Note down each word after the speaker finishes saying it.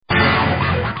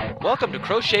Welcome to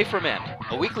Crochet for Men,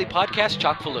 a weekly podcast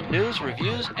chock full of news,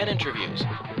 reviews, and interviews.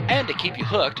 And to keep you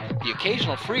hooked, the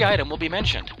occasional free item will be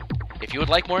mentioned. If you would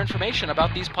like more information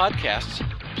about these podcasts,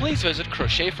 please visit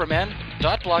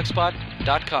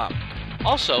crochetformen.blogspot.com.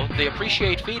 Also, they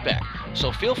appreciate feedback,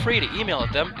 so feel free to email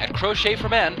at them at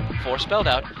crochetformen, 4 spelled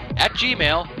out,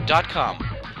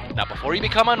 @gmail.com. Now, before you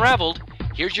become unraveled,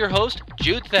 here's your host,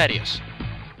 Jude Thaddeus.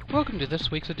 Welcome to this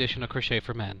week's edition of Crochet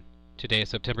for Men. Today is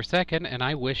September 2nd, and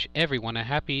I wish everyone a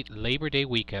happy Labor Day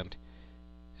weekend.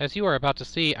 As you are about to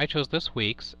see, I chose this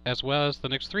week's, as well as the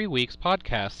next 3 weeks'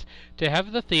 podcasts, to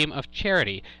have the theme of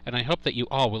charity, and I hope that you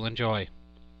all will enjoy.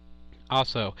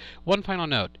 Also, one final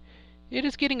note. It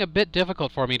is getting a bit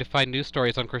difficult for me to find news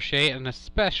stories on crochet, and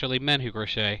especially men who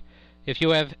crochet. If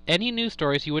you have any news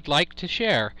stories you would like to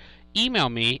share, email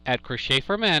me at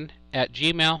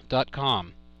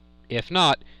crochetformen@gmail.com. If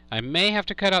not, I may have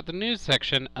to cut out the news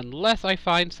section unless I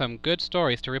find some good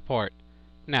stories to report.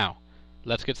 Now,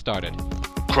 let's get started.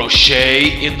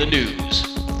 Crochet in the news.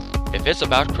 If it's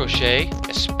about crochet,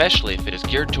 especially if it is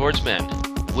geared towards men,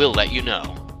 we'll let you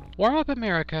know. Warm Up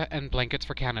America and Blankets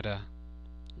for Canada.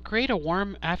 Create a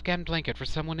warm Afghan blanket for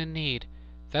someone in need.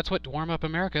 That's what Warm Up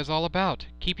America is all about,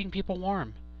 keeping people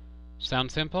warm.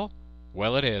 Sound simple?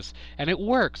 Well, it is, and it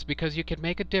works because you can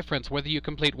make a difference whether you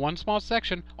complete one small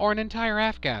section or an entire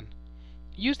Afghan.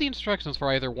 Use the instructions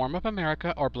for either Warm Up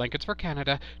America or Blankets for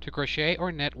Canada to crochet or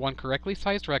knit one correctly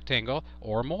sized rectangle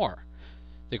or more.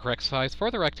 The correct size for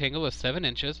the rectangle is 7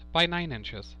 inches by 9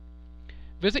 inches.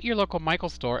 Visit your local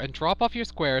Michaels store and drop off your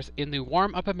squares in the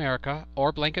Warm Up America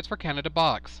or Blankets for Canada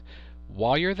box.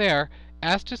 While you're there,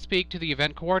 ask to speak to the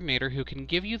event coordinator who can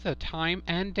give you the time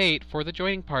and date for the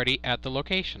joining party at the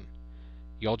location.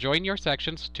 You'll join your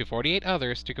sections to 48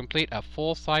 others to complete a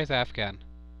full-size Afghan.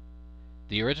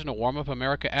 The original Warm Up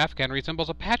America Afghan resembles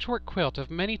a patchwork quilt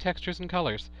of many textures and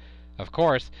colors. Of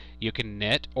course, you can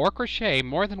knit or crochet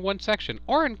more than one section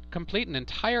or complete an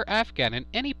entire Afghan in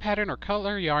any pattern or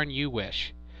color yarn you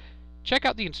wish. Check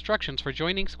out the instructions for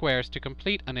joining squares to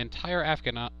complete an entire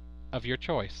Afghan of your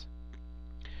choice.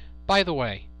 By the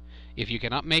way, if you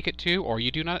cannot make it to or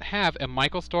you do not have a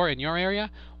Michaels store in your area,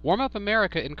 Warm Up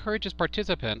America encourages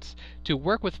participants to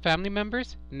work with family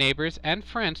members, neighbors, and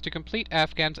friends to complete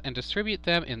Afghans and distribute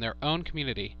them in their own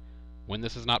community. When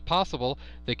this is not possible,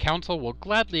 the Council will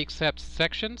gladly accept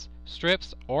sections,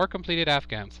 strips, or completed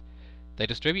Afghans. They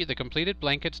distribute the completed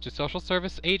blankets to social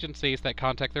service agencies that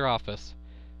contact their office.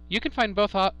 You can find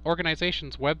both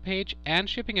organizations' webpage and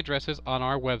shipping addresses on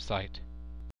our website.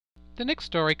 The next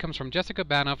story comes from Jessica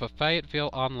Banov of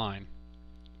Fayetteville Online.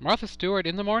 Martha Stewart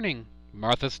in the morning,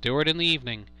 Martha Stewart in the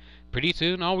evening. Pretty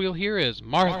soon all we'll hear is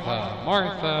Martha,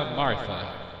 Martha,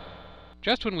 Martha.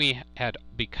 Just when we had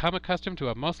become accustomed to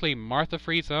a mostly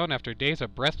Martha-free zone after days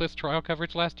of breathless trial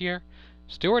coverage last year,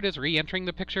 Stewart is re-entering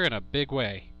the picture in a big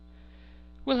way.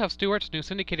 We'll have Stewart's new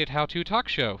syndicated how-to talk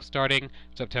show starting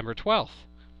September 12th.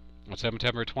 On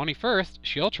September 21st,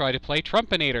 she'll try to play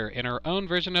Trumpinator in her own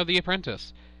version of The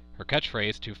Apprentice. Her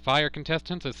catchphrase to fire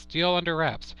contestants is still under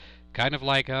wraps, kind of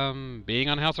like, being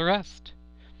on house arrest.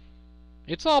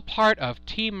 It's all part of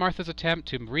Team Martha's attempt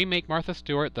to remake Martha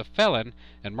Stewart the felon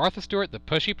and Martha Stewart the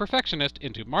pushy perfectionist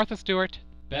into Martha Stewart,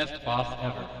 best boss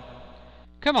ever.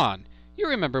 Come on, you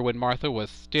remember when Martha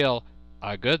was still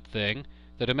a good thing,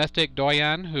 the domestic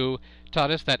doyen who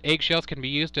taught us that eggshells can be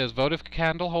used as votive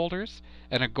candle holders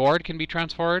and a gourd can be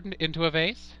transformed into a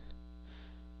vase?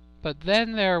 But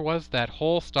then there was that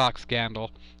whole stock scandal,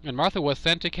 and Martha was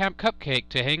sent to Camp Cupcake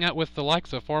to hang out with the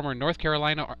likes of former North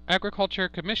Carolina Agriculture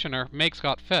Commissioner Meg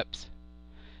Scott Phipps.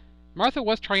 Martha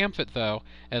was triumphant, though,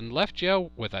 and left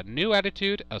jail with a new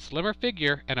attitude, a slimmer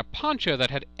figure, and a poncho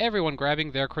that had everyone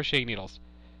grabbing their crochet needles.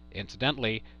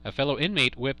 Incidentally, a fellow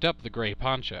inmate whipped up the gray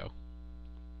poncho.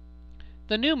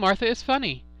 The new Martha is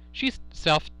funny. She's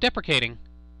self-deprecating.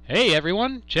 Hey,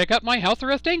 everyone, check out my house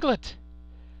arrest anklet!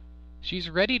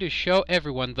 She's ready to show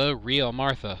everyone the real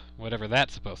Martha, whatever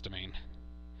that's supposed to mean.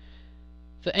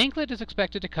 The anklet is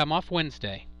expected to come off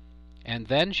Wednesday, and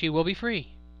then she will be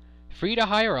free. Free to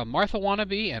hire a Martha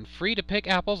wannabe and free to pick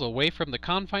apples away from the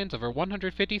confines of her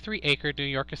 153-acre New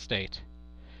York estate.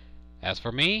 As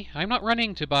for me, I'm not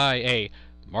running to buy a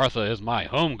Martha is my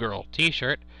homegirl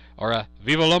t-shirt or a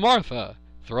Viva la Martha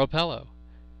throw pillow.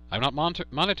 I'm not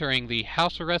monitoring the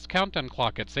house arrest countdown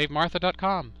clock at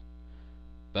SaveMartha.com.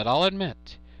 But I'll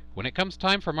admit, when it comes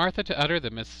time for Martha to utter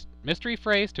the mystery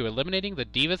phrase to eliminating the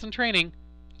divas in training,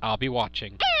 I'll be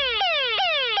watching.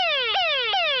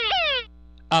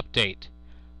 Update.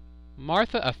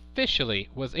 Martha officially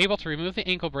was able to remove the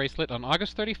ankle bracelet on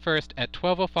August 31st at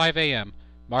 12:05 a.m.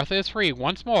 Martha is free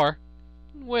once more,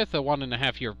 with a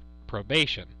 1.5-year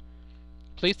probation.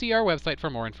 Please see our website for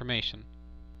more information.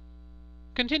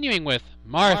 Continuing with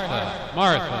Martha,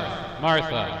 Martha,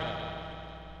 Martha.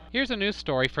 Here's a news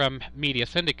story from Media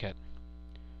Syndicate.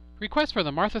 Request for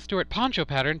the Martha Stewart poncho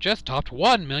pattern just topped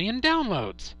 1 million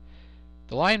downloads.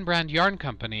 The Lion Brand Yarn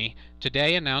Company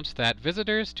today announced that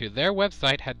visitors to their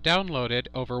website had downloaded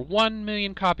over 1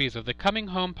 million copies of the Coming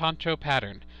Home poncho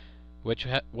pattern, which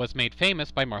was made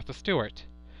famous by Martha Stewart.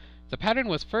 The pattern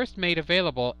was first made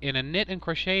available in a knit and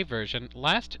crochet version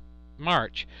last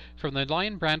March from the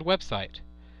Lion Brand website.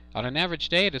 On an average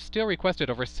day, it is still requested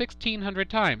over 1,600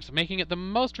 times, making it the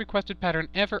most requested pattern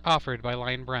ever offered by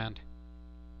Lion Brand.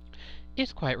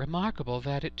 It's quite remarkable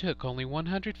that it took only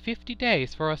 150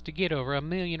 days for us to get over 1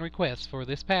 million requests for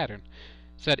this pattern,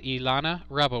 said Ilana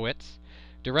Rabowitz,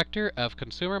 Director of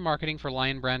Consumer Marketing for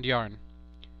Lion Brand Yarn.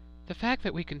 The fact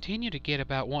that we continue to get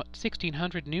about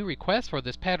 1,600 new requests for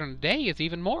this pattern a day is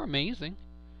even more amazing.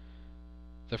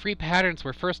 The free patterns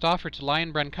were first offered to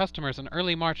Lion Brand customers in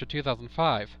early March of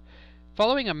 2005.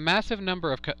 Following a massive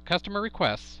number of customer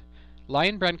requests,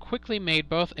 Lion Brand quickly made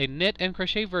both a knit and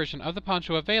crochet version of the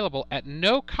poncho available at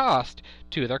no cost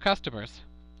to their customers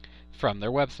from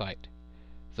their website.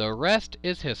 The rest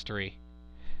is history.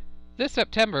 This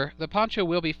September, the poncho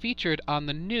will be featured on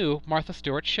the new Martha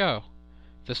Stewart show.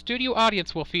 The studio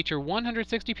audience will feature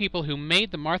 160 people who made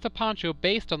the Martha poncho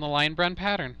based on the Lion Brand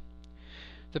pattern.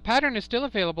 The pattern is still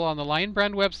available on the Lion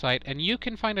Brand website, and you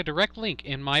can find a direct link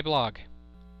in my blog.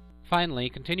 Finally,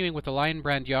 continuing with the Lion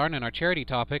Brand yarn and our charity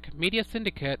topic, Media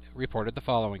Syndicate reported the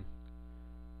following.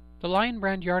 The Lion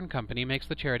Brand Yarn Company makes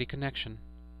the charity connection.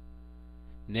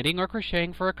 Knitting or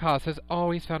crocheting for a cause has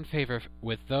always found favor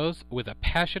with those with a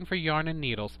passion for yarn and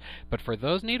needles, but for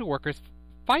those needleworkers,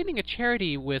 finding a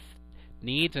charity with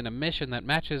needs and a mission that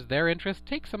matches their interests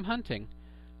takes some hunting.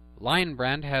 Lion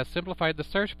Brand has simplified the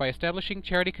search by establishing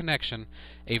Charity Connection,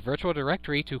 a virtual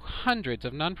directory to hundreds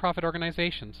of nonprofit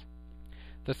organizations.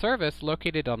 The service,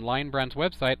 located on Lion Brand's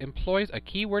website, employs a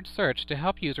keyword search to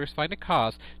help users find a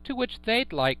cause to which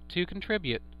they'd like to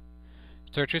contribute.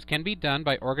 Searches can be done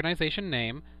by organization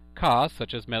name, cause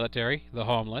such as military, the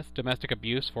homeless, domestic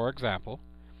abuse, for example,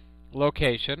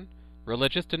 location,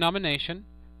 religious denomination,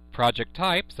 project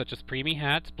type such as preemie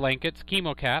hats, blankets,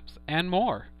 chemo caps, and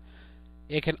more.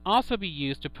 It can also be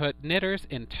used to put knitters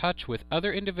in touch with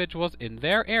other individuals in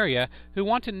their area who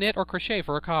want to knit or crochet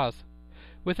for a cause.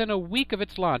 Within a week of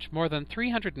its launch, more than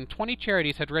 320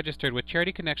 charities had registered with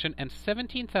Charity Connection and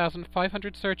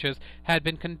 17,500 searches had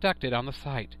been conducted on the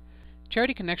site.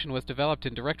 Charity Connection was developed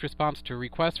in direct response to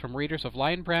requests from readers of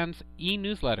Lion Brand's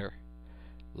e-newsletter.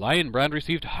 Lion Brand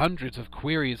received hundreds of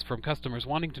queries from customers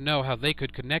wanting to know how they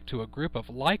could connect to a group of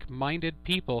like-minded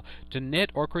people to knit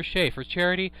or crochet for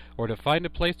charity or to find a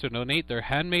place to donate their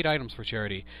handmade items for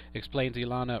charity, explains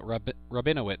Ilana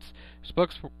Rabinowitz,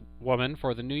 spokeswoman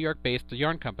for the New York-based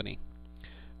yarn company.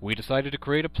 We decided to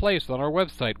create a place on our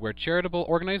website where charitable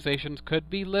organizations could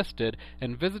be listed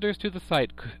and visitors to the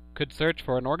site could search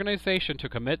for an organization to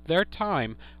commit their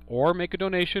time or make a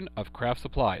donation of craft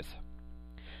supplies.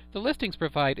 The listings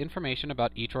provide information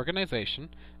about each organization,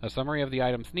 a summary of the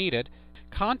items needed,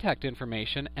 contact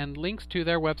information, and links to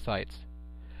their websites.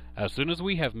 As soon as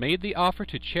we have made the offer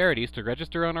to charities to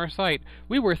register on our site,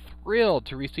 we were thrilled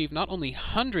to receive not only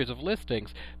hundreds of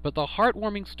listings, but the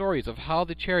heartwarming stories of how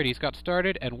the charities got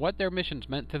started and what their missions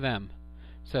meant to them,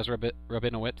 says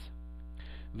Rabinowitz.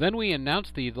 Then we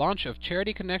announced the launch of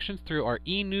Charity Connections through our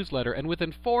e-newsletter, and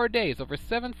within 4 days, over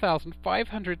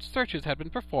 7,500 searches had been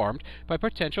performed by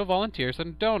potential volunteers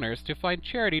and donors to find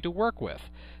charity to work with.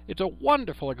 It's a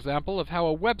wonderful example of how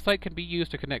a website can be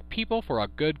used to connect people for a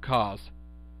good cause.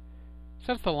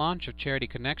 Since the launch of Charity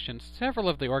Connections, several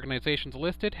of the organizations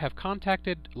listed have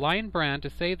contacted Lion Brand to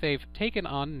say they've taken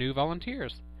on new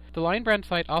volunteers. The Lion Brand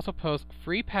site also posts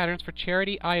free patterns for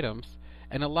charity items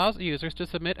and allows users to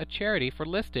submit a charity for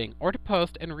listing or to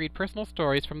post and read personal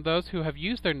stories from those who have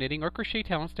used their knitting or crochet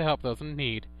talents to help those in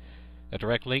need. A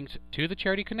direct link to the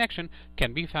Charity Connection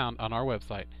can be found on our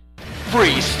website.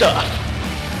 Free stuff!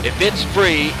 If it's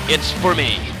free, it's for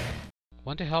me!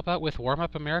 Want to help out with Warm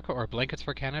Up America or Blankets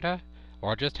for Canada?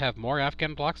 Or just have more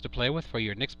Afghan blocks to play with for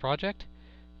your next project?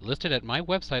 Listed at my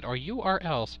website are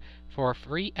URLs for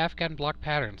free Afghan block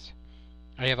patterns.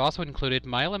 I have also included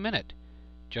Mile a Minute.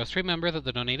 Just remember that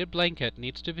the donated blanket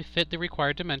needs to fit the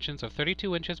required dimensions of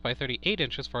 32 inches by 38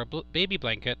 inches for a baby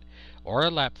blanket or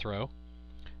a lap throw,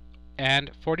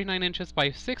 and 49 inches by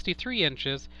 63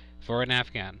 inches for an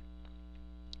Afghan.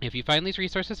 If you find these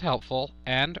resources helpful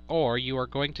and/or you are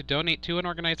going to donate to an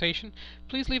organization,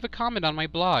 please leave a comment on my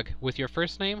blog with your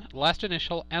first name, last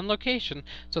initial, and location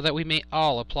so that we may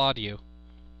all applaud you.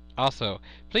 Also,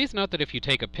 please note that if you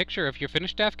take a picture of your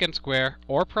finished Afghan square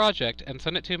or project and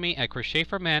send it to me at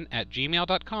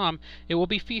crochetformen@gmail.com, it will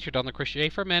be featured on the Crochet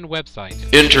for Men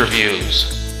website. Interviews.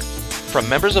 From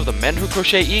members of the Men Who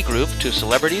Crochet e-group to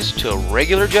celebrities to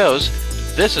regular Joes,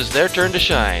 this is their turn to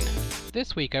shine.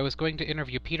 This week I was going to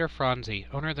interview Peter Franzi,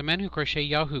 owner of the Men Who Crochet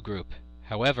Yahoo group.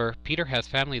 However, Peter has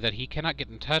family that he cannot get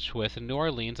in touch with in New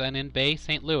Orleans and in Bay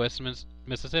St. Louis,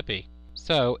 Mississippi.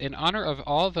 So, in honor of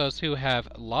all those who have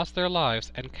lost their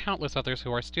lives and countless others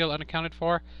who are still unaccounted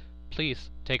for, please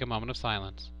take a moment of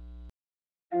silence.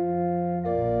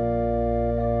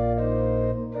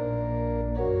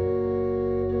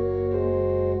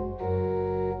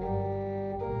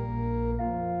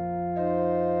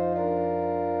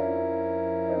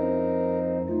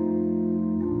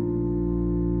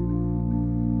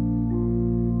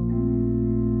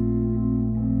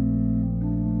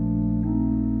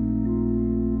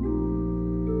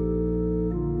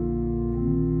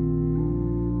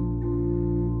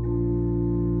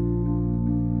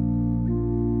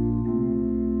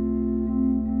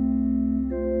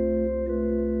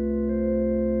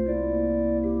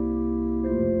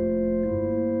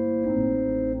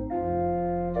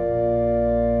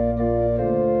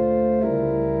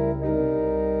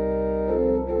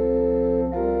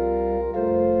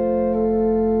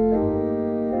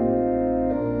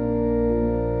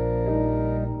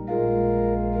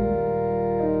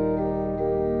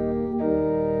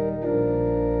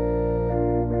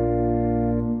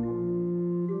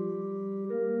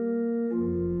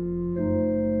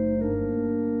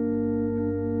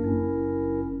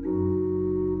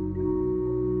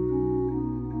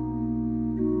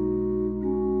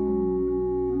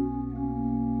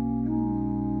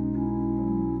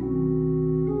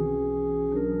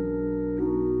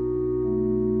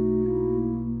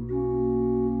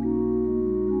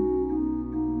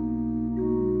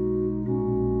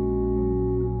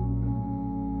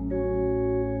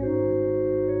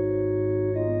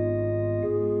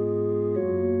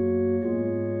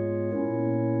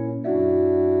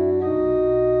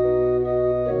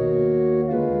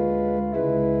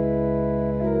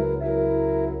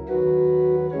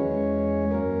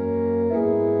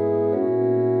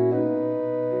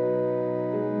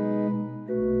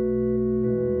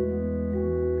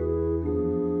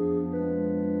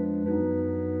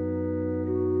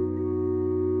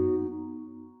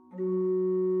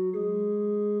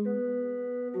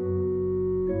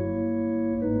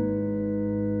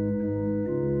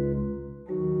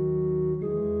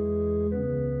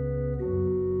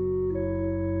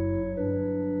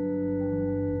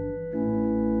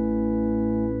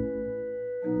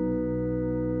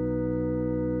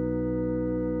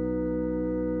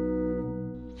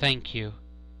 Thank you.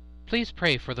 Please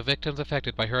pray for the victims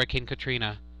affected by Hurricane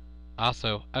Katrina.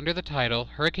 Also, under the title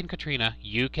Hurricane Katrina,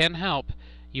 You Can Help,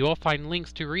 you will find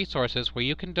links to resources where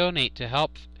you can donate to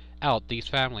help out these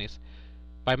families.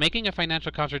 By making a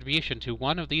financial contribution to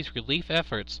one of these relief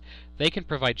efforts, they can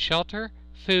provide shelter,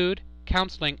 food,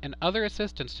 counseling, and other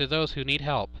assistance to those who need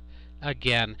help.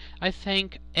 Again, I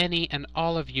thank any and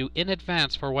all of you in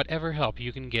advance for whatever help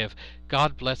you can give.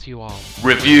 God bless you all.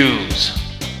 Reviews.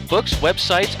 Books,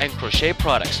 websites, and crochet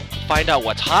products. Find out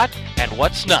what's hot and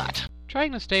what's not.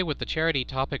 Trying to stay with the charity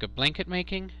topic of blanket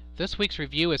making, this week's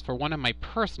review is for one of my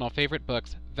personal favorite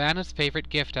books, Vanna's Favorite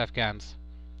Gift Afghans.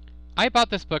 I bought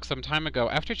this book some time ago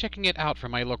after checking it out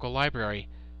from my local library.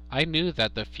 I knew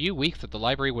that the few weeks that the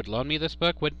library would loan me this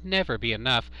book would never be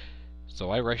enough,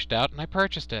 so I rushed out and I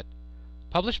purchased it.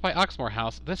 Published by Oxmoor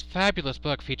House, this fabulous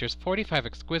book features 45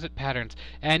 exquisite patterns,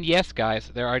 and yes guys,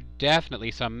 there are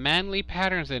definitely some manly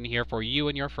patterns in here for you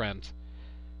and your friends.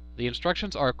 The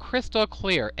instructions are crystal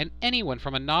clear, and anyone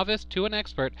from a novice to an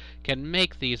expert can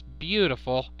make these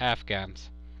beautiful Afghans.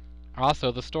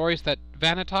 Also, the stories that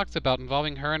Vanna talks about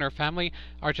involving her and her family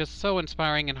are just so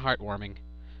inspiring and heartwarming.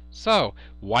 So,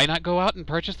 why not go out and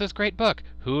purchase this great book?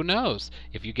 Who knows?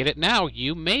 If you get it now,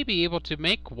 you may be able to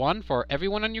make one for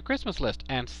everyone on your Christmas list,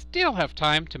 and still have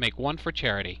time to make one for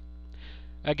charity.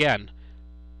 Again,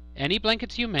 any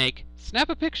blankets you make, snap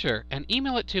a picture and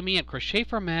email it to me at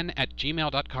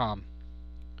crochetformen@gmail.com.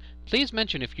 Please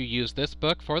mention if you use this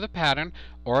book for the pattern,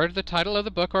 or the title of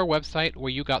the book or website where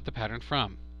you got the pattern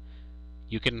from.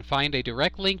 You can find a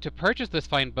direct link to purchase this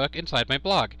fine book inside my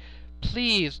blog.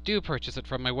 Please do purchase it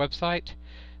from my website.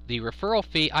 The referral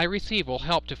fee I receive will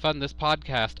help to fund this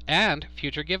podcast and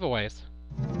future giveaways.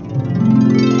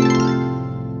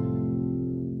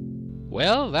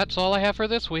 Well, that's all I have for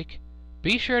this week.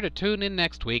 Be sure to tune in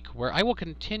next week, where I will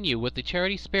continue with the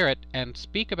charity spirit and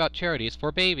speak about charities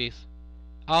for babies.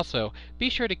 Also, be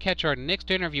sure to catch our next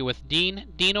interview with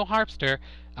Dino Harpster,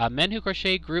 a Men Who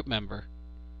Crochet group member.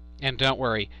 And don't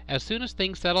worry, as soon as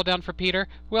things settle down for Peter,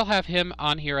 we'll have him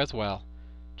on here as well.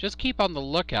 Just keep on the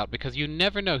lookout because you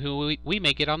never know who we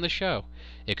may get on the show.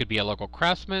 It could be a local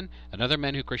craftsman, another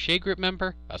Men Who Crochet group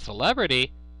member, a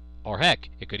celebrity, or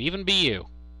heck, it could even be you.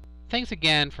 Thanks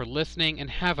again for listening and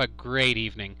have a great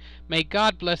evening. May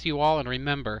God bless you all, and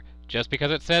remember, just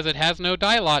because it says it has no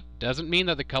dye lot doesn't mean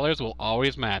that the colors will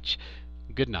always match.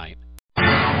 Good night.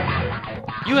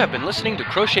 You have been listening to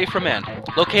Crochet for Men,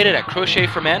 located at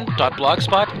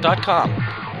crochetformen.blogspot.com.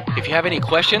 If you have any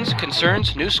questions,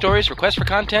 concerns, news stories, requests for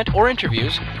content, or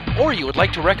interviews, or you would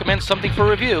like to recommend something for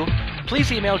review,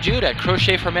 please email Jude at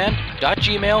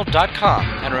crochetformen.gmail.com.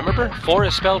 And remember, 4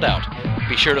 is spelled out.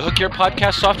 Be sure to hook your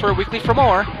podcast software weekly for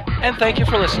more, and thank you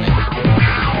for listening.